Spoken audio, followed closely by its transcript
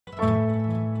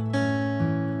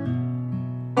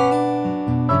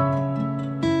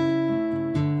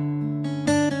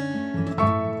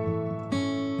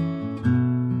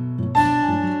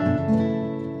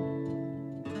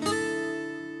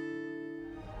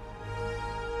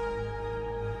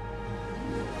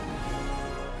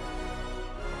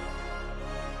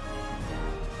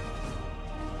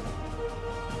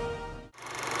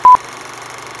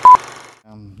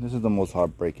is the most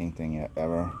heartbreaking thing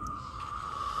ever.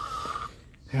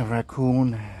 A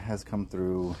raccoon has come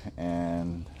through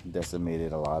and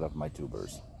decimated a lot of my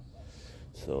tubers.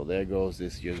 So there goes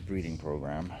this year's breeding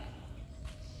program.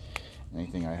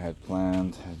 Anything I had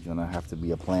planned is gonna have to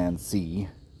be a plan C.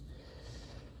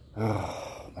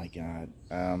 Oh my god.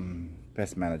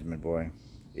 Pest management, boy.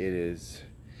 It is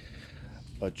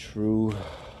a true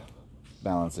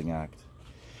balancing act.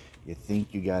 You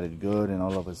think you got it good and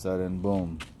all of a sudden,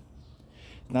 boom.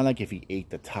 It's not like if he ate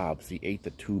the tops, he ate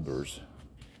the tubers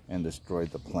and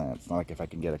destroyed the plant. It's not like if I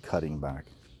can get a cutting back.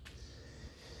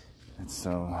 And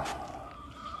so,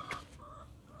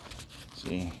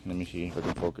 see, let me see if I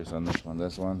can focus on this one.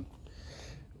 This one,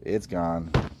 it's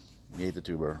gone. He ate the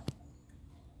tuber.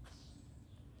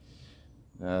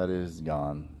 That is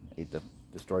gone.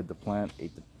 Destroyed the plant,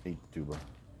 ate the tuber.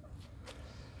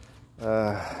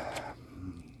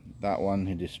 That one,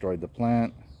 he destroyed the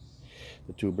plant.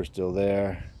 The tuber's still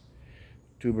there.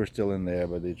 Tuber's still in there,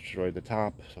 but they destroyed the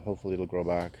top, so hopefully it'll grow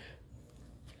back.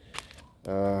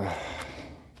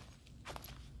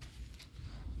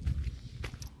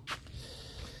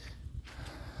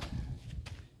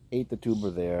 Ate the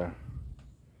tuber there.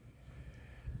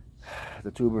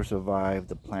 The tuber survived.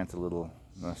 The plant's a little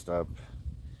messed up.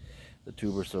 The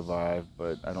tuber survived,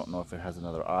 but I don't know if it has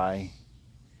another eye.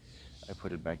 I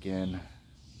put it back in.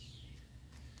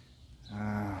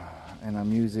 And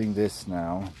I'm using this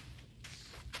now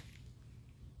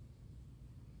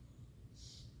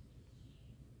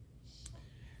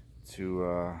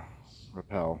to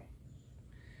repel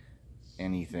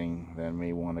anything that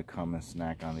may want to come and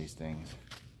snack on these things.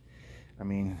 I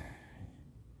mean,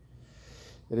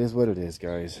 it is what it is,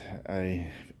 guys.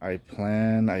 I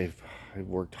plan, I've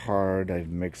worked hard, I've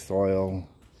mixed soil.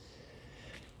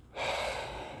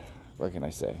 What can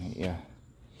I say?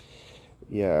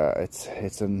 Yeah,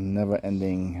 it's a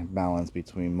never-ending balance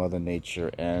between Mother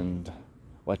Nature and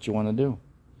what you want to do.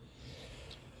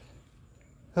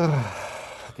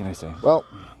 What can I say? Well,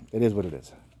 it is what it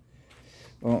is.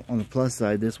 Well, on the plus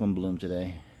side, this one bloomed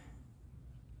today.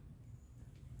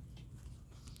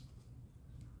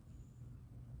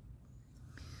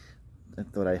 I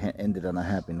thought I ended on a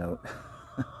happy note.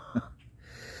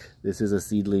 This is a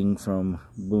seedling from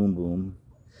Boom Boom.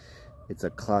 It's a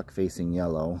clock-facing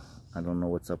yellow. I don't know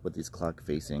what's up with these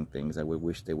clock-facing things. I would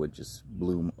wish they would just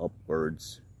bloom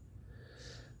upwards.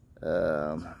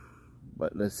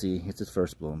 But let's see. It's its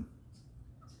first bloom.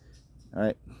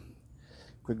 Alright.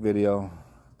 Quick video.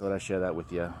 Thought I'd share that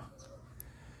with you.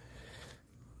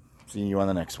 See you on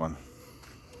the next one.